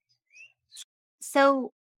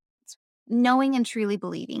 So knowing and truly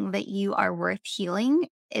believing that you are worth healing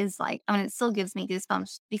is like, I mean, it still gives me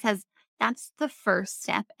goosebumps because that's the first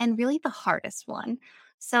step and really the hardest one.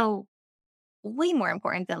 So way more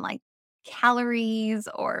important than like calories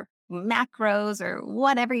or macros or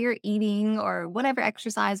whatever you're eating or whatever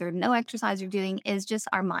exercise or no exercise you're doing is just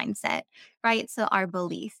our mindset, right? So our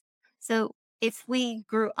belief. So if we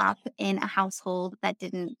grew up in a household that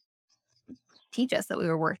didn't teach us that we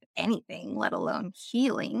were worth anything, let alone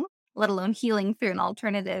healing, let alone healing through an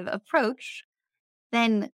alternative approach,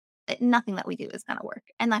 then nothing that we do is going to work.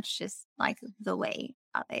 And that's just like the way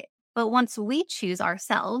of it. But once we choose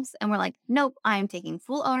ourselves and we're like, nope, I'm taking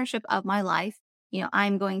full ownership of my life,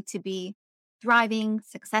 I'm going to be thriving,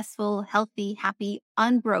 successful, healthy, happy,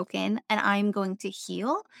 unbroken, and I'm going to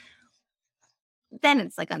heal, then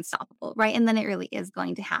it's like unstoppable, right? And then it really is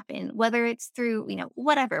going to happen, whether it's through,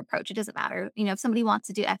 whatever approach, it doesn't matter. If somebody wants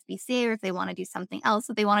to do FBC or if they want to do something else,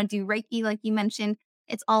 if they want to do Reiki, like you mentioned,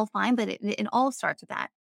 it's all fine. But it all starts with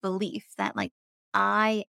that belief that, like,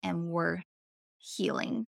 I am worth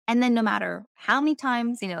healing. And then no matter how many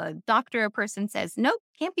times, a doctor or person says, nope,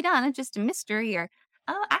 can't be done. It's just a mystery, or,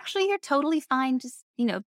 oh, actually, you're totally fine. Just, you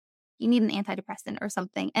need an antidepressant or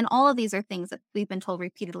something. And all of these are things that we've been told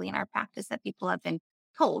repeatedly in our practice that people have been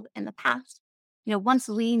told in the past. Once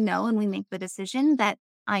we know and we make the decision that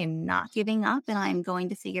I am not giving up and I'm going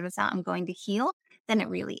to figure this out, I'm going to heal, then it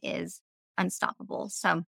really is unstoppable.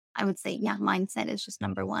 So I would say, yeah, mindset is just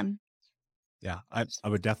number one. Yeah, I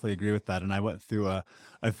would definitely agree with that. And I went through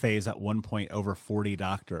a phase at one point over 40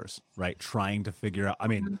 doctors, right? Trying to figure out, I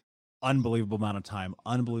mean, Mhm. unbelievable amount of time,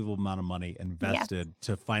 unbelievable amount of money Yes. invested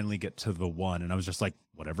to finally get to the one. And I was just like,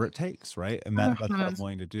 whatever it takes, right? And that's what I'm Mhm.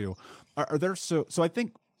 willing to do. Are there so I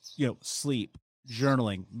think, sleep,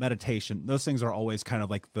 journaling, meditation, those things are always kind of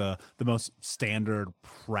like the most standard,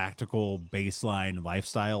 practical baseline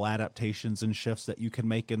lifestyle adaptations and shifts that you can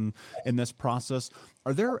make in this process.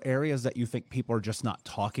 Are there areas that you think people are just not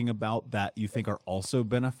talking about that you think are also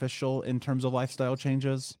beneficial in terms of lifestyle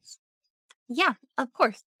changes? Yeah, of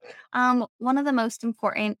course. One of the most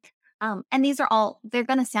important, and these are all, they're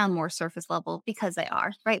going to sound more surface level because they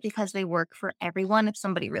are, right? Because they work for everyone. If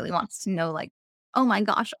somebody really wants to know, like, oh my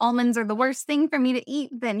gosh, almonds are the worst thing for me to eat,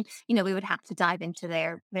 then, we would have to dive into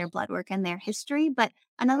their blood work and their history. But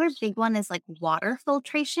another big one is like water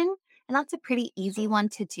filtration. And that's a pretty easy one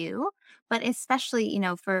to do. But especially,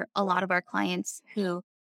 for a lot of our clients who,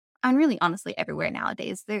 and really honestly everywhere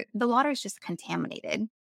nowadays, the water is just contaminated,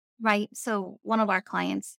 right? So one of our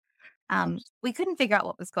clients, we couldn't figure out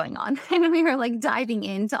what was going on. And we were like diving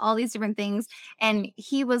into all these different things. And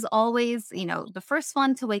he was always, the first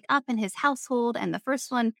one to wake up in his household and the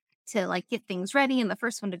first one to like get things ready and the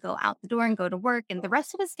first one to go out the door and go to work. And the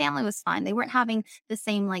rest of his family was fine. They weren't having the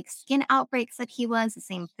same like skin outbreaks that he was, the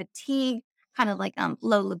same fatigue, kind of like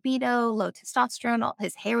low libido, low testosterone,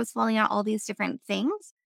 his hair was falling out, all these different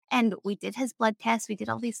things. And we did his blood tests, we did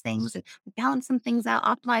all these things and we balanced some things out,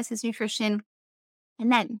 optimized his nutrition.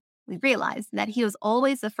 And then we realized that he was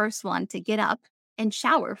always the first one to get up and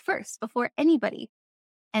shower first before anybody.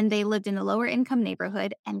 And they lived in a lower income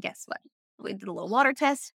neighborhood. And guess what? We did a little water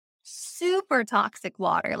test, super toxic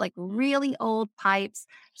water, like really old pipes,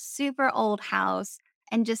 super old house.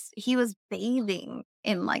 And just he was bathing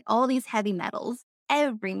in like all these heavy metals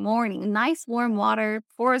every morning. Nice warm water,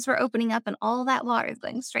 pores were opening up, and all that water is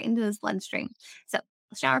going straight into his bloodstream. So,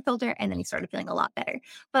 shower filter, and then he started feeling a lot better.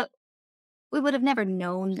 But we would have never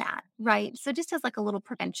known that, right? So just as like a little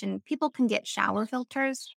prevention, people can get shower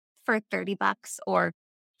filters for $30 or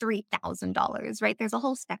 $3,000, right? There's a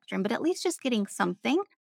whole spectrum, but at least just getting something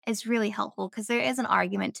is really helpful because there is an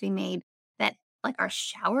argument to be made that like our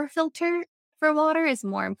shower filter for water is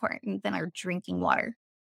more important than our drinking water.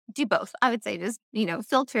 Do both. I would say just,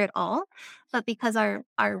 filter it all. But because our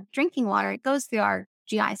drinking water, it goes through our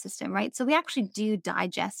GI system, right? So we actually do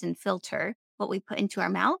digest and filter what we put into our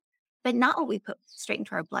mouth, but not what we put straight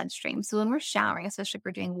into our bloodstream. So when we're showering, especially if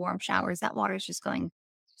we're doing warm showers, that water is just going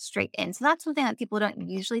straight in. So that's something that people don't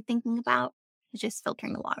usually thinking about, is just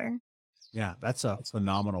filtering the water. Yeah, that's a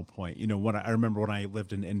phenomenal point. When I remember when I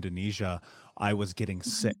lived in Indonesia, I was getting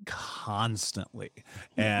sick Mhm. constantly.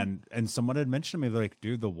 Yeah. And someone had mentioned to me, like,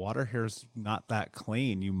 dude, the water here's not that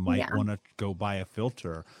clean. You might Yeah. want to go buy a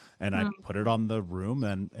filter. And I put it Mhm. on the room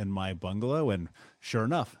and in my bungalow, and sure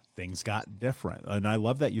enough, things got different. And I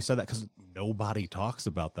love that you said that because nobody talks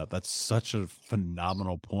about that. That's such a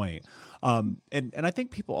phenomenal point. And I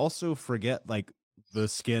think people also forget, like, the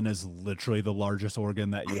skin is literally the largest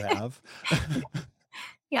organ that you have.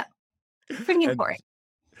 Yeah. Pretty And important.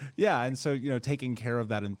 yeah, and so, taking care of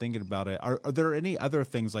that and thinking about it. Are there any other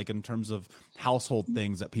things, like in terms of household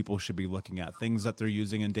things that people should be looking at, things that they're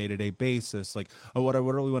using in day-to-day basis? Like, oh, what I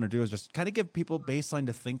really want to do is just kind of give people baseline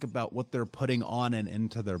to think about what they're putting on and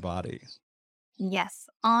into their body. Yes,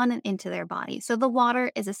 on and into their body. So the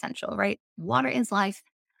water is essential, right? Water is life.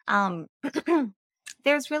 Um,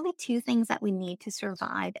 there's really two things that we need to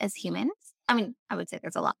survive as humans. I mean, I would say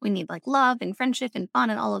there's a lot. We need like love and friendship and fun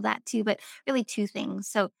and all of that too, but really two things.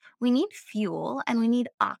 So we need fuel and we need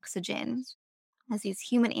oxygen as these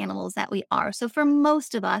human animals that we are. So for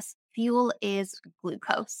most of us, fuel is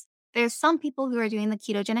glucose. There's some people who are doing the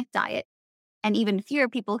ketogenic diet and even fewer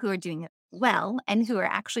people who are doing it well and who are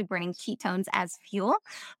actually burning ketones as fuel.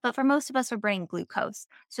 But for most of us, we're burning glucose.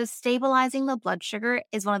 So stabilizing the blood sugar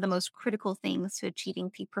is one of the most critical things to achieving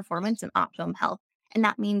peak performance and optimum health. And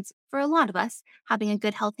that means for a lot of us, having a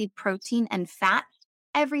good, healthy protein and fat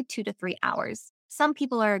every 2 to 3 hours. Some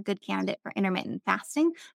people are a good candidate for intermittent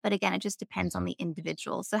fasting, but again, it just depends on the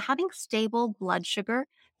individual. So having stable blood sugar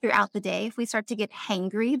throughout the day, if we start to get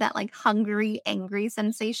hangry, that like hungry, angry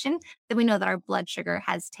sensation, then we know that our blood sugar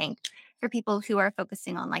has tanked. For people who are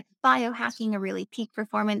focusing on like biohacking or really peak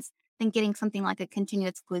performance, then getting something like a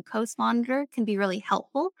continuous glucose monitor can be really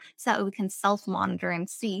helpful so that we can self monitor and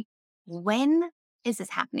see when is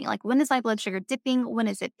this happening? Like, when is my blood sugar dipping? When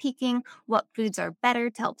is it peaking? What foods are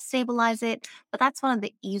better to help stabilize it? But that's one of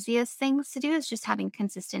the easiest things to do is just having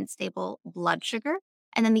consistent, stable blood sugar.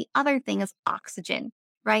 And then the other thing is oxygen,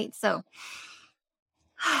 right? So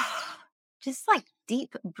just like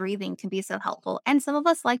deep breathing can be so helpful. And some of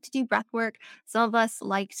us like to do breath work. Some of us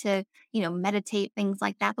like to, meditate, things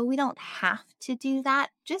like that, but we don't have to do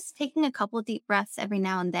that. Just taking a couple of deep breaths every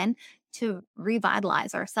now and then to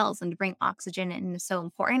revitalize ourselves and to bring oxygen in is so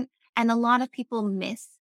important. And a lot of people miss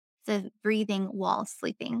the breathing while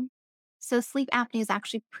sleeping. So sleep apnea is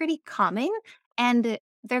actually pretty common. And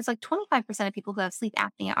there's like 25% of people who have sleep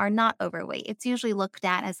apnea are not overweight. It's usually looked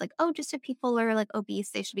at as like, oh, just if people are like obese,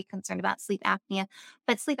 they should be concerned about sleep apnea.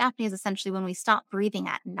 But sleep apnea is essentially when we stop breathing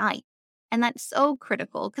at night. And that's so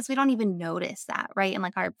critical because we don't even notice that, right? And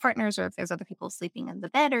like our partners, or if there's other people sleeping in the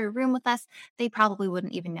bed or room with us, they probably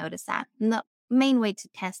wouldn't even notice that. And the main way to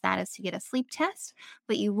test that is to get a sleep test,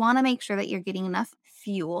 but you want to make sure that you're getting enough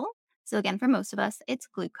fuel. So again, for most of us, it's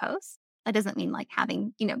glucose. That doesn't mean like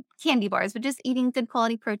having, candy bars, but just eating good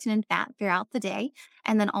quality protein and fat throughout the day.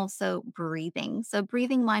 And then also breathing. So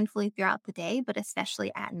breathing mindfully throughout the day, but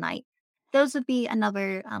especially at night. Those would be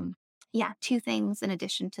another, two things in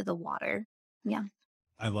addition to the water. Yeah.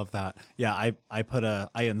 I love that. Yeah, I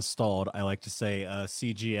installed, I like to say, a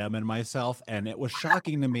CGM in myself, and it was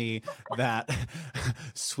shocking to me that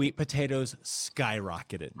sweet potatoes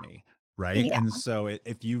skyrocketed me, right? Yeah. And so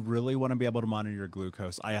if you really want to be able to monitor your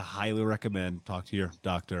glucose, I highly recommend talk to your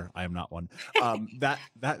doctor. I am not one. That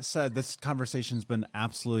said, this conversation's been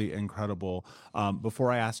absolutely incredible.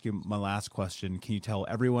 Before I ask you my last question, can you tell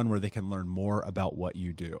everyone where they can learn more about what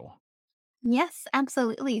you do? Yes,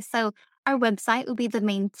 absolutely. So our website will be the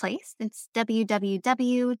main place. It's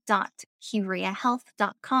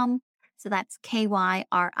www.kyriahealth.com. So that's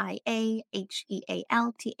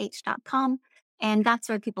KYRIAHEALTH.com. And that's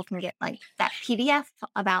where people can get like that PDF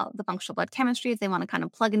about the functional blood chemistry if they want to kind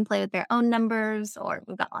of plug and play with their own numbers, or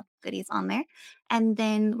we've got lots of goodies on there. And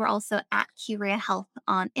then we're also at Kyria Health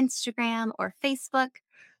on Instagram or Facebook.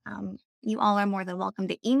 You all are more than welcome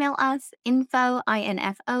to email us, info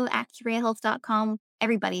at curiahealth.com.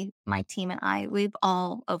 Everybody, my team and I, we've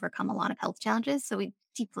all overcome a lot of health challenges. So we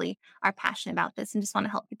deeply are passionate about this and just want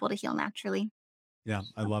to help people to heal naturally. Yeah,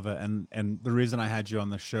 I love it. And the reason I had you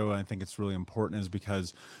on the show, and I think it's really important, is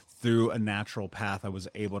because through a natural path, I was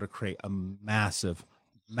able to create a massive,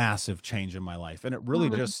 massive change in my life. And it really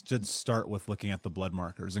Mhm. just did start with looking at the blood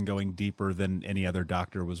markers and going deeper than any other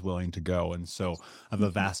doctor was willing to go. And so I have a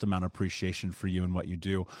vast amount of appreciation for you and what you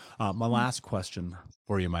do. My last question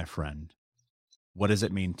for you, my friend. What does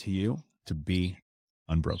it mean to you to be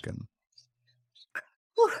unbroken?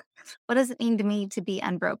 Whew. What does it mean to me to be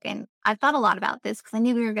unbroken? I've thought a lot about this because I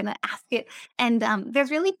knew we were going to ask it. And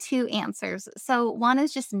there's really two answers. So, one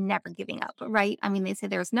is just never giving up, right? I mean, they say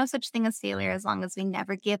there's no such thing as failure as long as we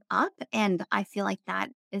never give up. And I feel like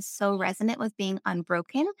that is so resonant with being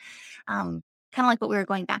unbroken. Kind of like what we were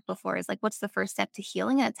going back before is like, what's the first step to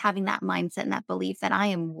healing? And it's having that mindset and that belief that I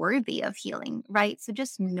am worthy of healing, right? So,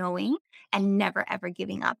 just knowing and never ever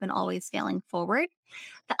giving up and always failing forward.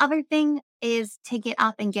 The other thing is to get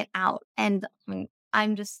up and get out. And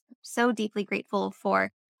I'm just so deeply grateful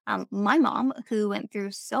for my mom, who went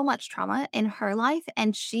through so much trauma in her life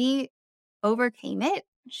and she overcame it.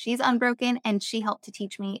 She's unbroken and she helped to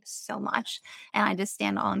teach me so much. And I just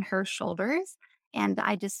stand on her shoulders. And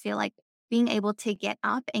I just feel like being able to get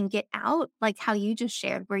up and get out, like how you just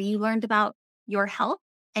shared, where you learned about your health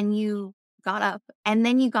and you got up and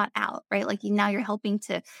then you got out, right? Like now you're helping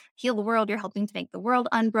to heal the world, you're helping to make the world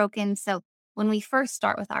unbroken. So when we first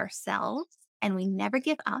start with ourselves and we never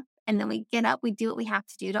give up, and then we get up, we do what we have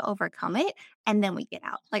to do to overcome it, and then we get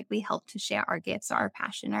out. Like we help to share our gifts or our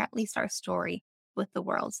passion or at least our story with the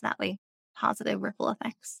world. So that way, positive ripple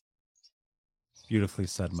effects. Beautifully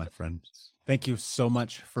said, my friend. Thank you so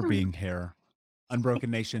much for Hmm. being here.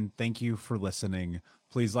 Unbroken Nation, thank you for listening.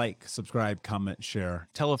 Please like, subscribe, comment, share,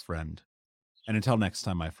 tell a friend. And until next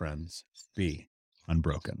time, my friends, be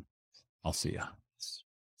unbroken. I'll see ya.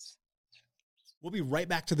 We'll be right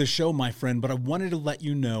back to the show, my friend, but I wanted to let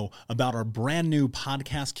you know about our brand new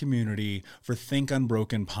podcast community for Think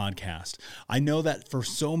Unbroken podcast. I know that for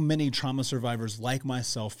so many trauma survivors like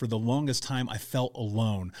myself, for the longest time, I felt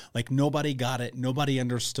alone, like nobody got it, nobody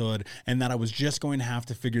understood, and that I was just going to have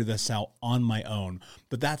to figure this out on my own.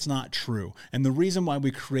 But that's not true. And the reason why we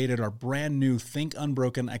created our brand new Think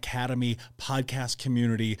Unbroken Academy podcast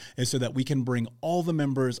community is so that we can bring all the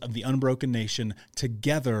members of the Unbroken Nation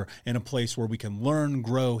together in a place where we can learn,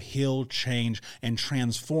 grow, heal, change, and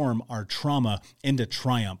transform our trauma into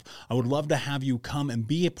triumph. I would love to have you come and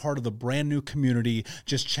be a part of the brand new community.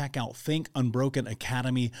 Just check out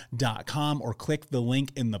thinkunbrokenacademy.com or click the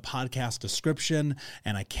link in the podcast description,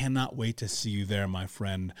 and I cannot wait to see you there, my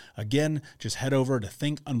friend. Again, just head over to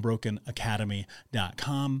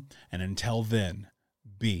thinkunbrokenacademy.com, and until then,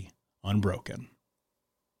 be unbroken.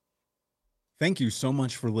 Thank you so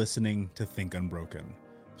much for listening to Think Unbroken.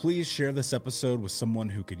 Please share this episode with someone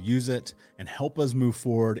who could use it and help us move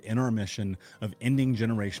forward in our mission of ending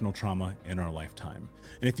generational trauma in our lifetime.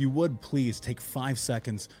 And if you would, please take 5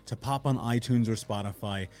 seconds to pop on iTunes or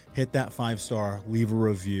Spotify, hit that 5-star, leave a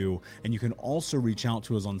review, and you can also reach out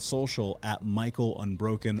to us on social at Michael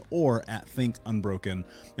Unbroken or at Think Unbroken.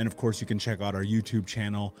 And of course, you can check out our YouTube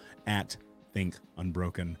channel at Think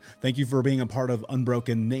Unbroken. Thank you for being a part of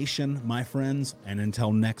Unbroken Nation, my friends, and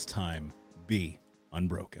until next time, be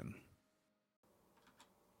unbroken.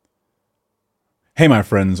 Hey, my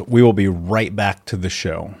friends, we will be right back to the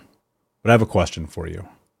show, but I have a question for you.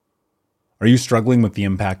 Are you struggling with the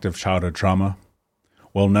impact of childhood trauma?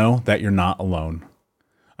 Well, know that you're not alone.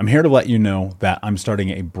 I'm here to let you know that I'm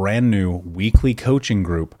starting a brand new weekly coaching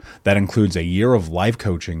group that includes a year of live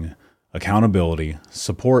coaching, accountability,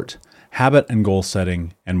 support, habit and goal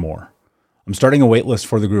setting, and more. I'm starting a waitlist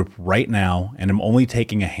for the group right now, and I'm only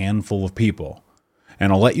taking a handful of people.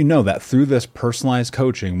 And I'll let you know that through this personalized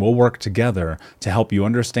coaching, we'll work together to help you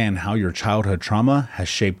understand how your childhood trauma has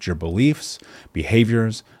shaped your beliefs,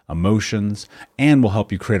 behaviors, emotions, and will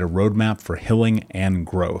help you create a roadmap for healing and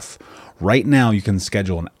growth. Right now, you can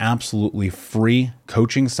schedule an absolutely free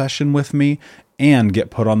coaching session with me and get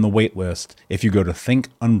put on the wait list if you go to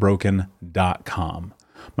thinkunbroken.com.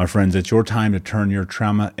 My friends, it's your time to turn your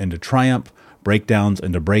trauma into triumph, breakdowns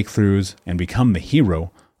into breakthroughs, and become the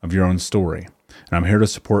hero of your own story. And I'm here to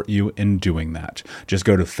support you in doing that. Just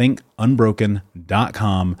go to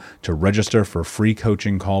thinkunbroken.com to register for a free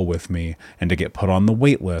coaching call with me and to get put on the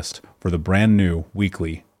wait list for the brand new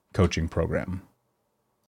weekly coaching program.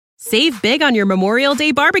 Save big on your Memorial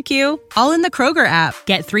Day barbecue, all in the Kroger app.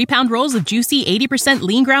 Get 3-pound rolls of juicy 80%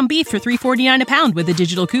 lean ground beef for $3.49 a pound with a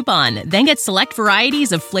digital coupon. Then get select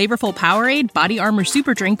varieties of flavorful Powerade, Body Armor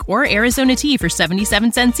Super Drink, or Arizona tea for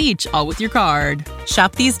 77 cents each, all with your card.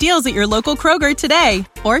 Shop these deals at your local Kroger today,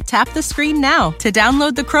 or tap the screen now to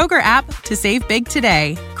download the Kroger app to save big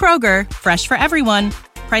today. Kroger, fresh for everyone.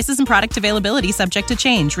 Prices and product availability subject to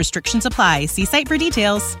change. Restrictions apply. See site for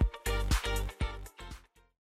details.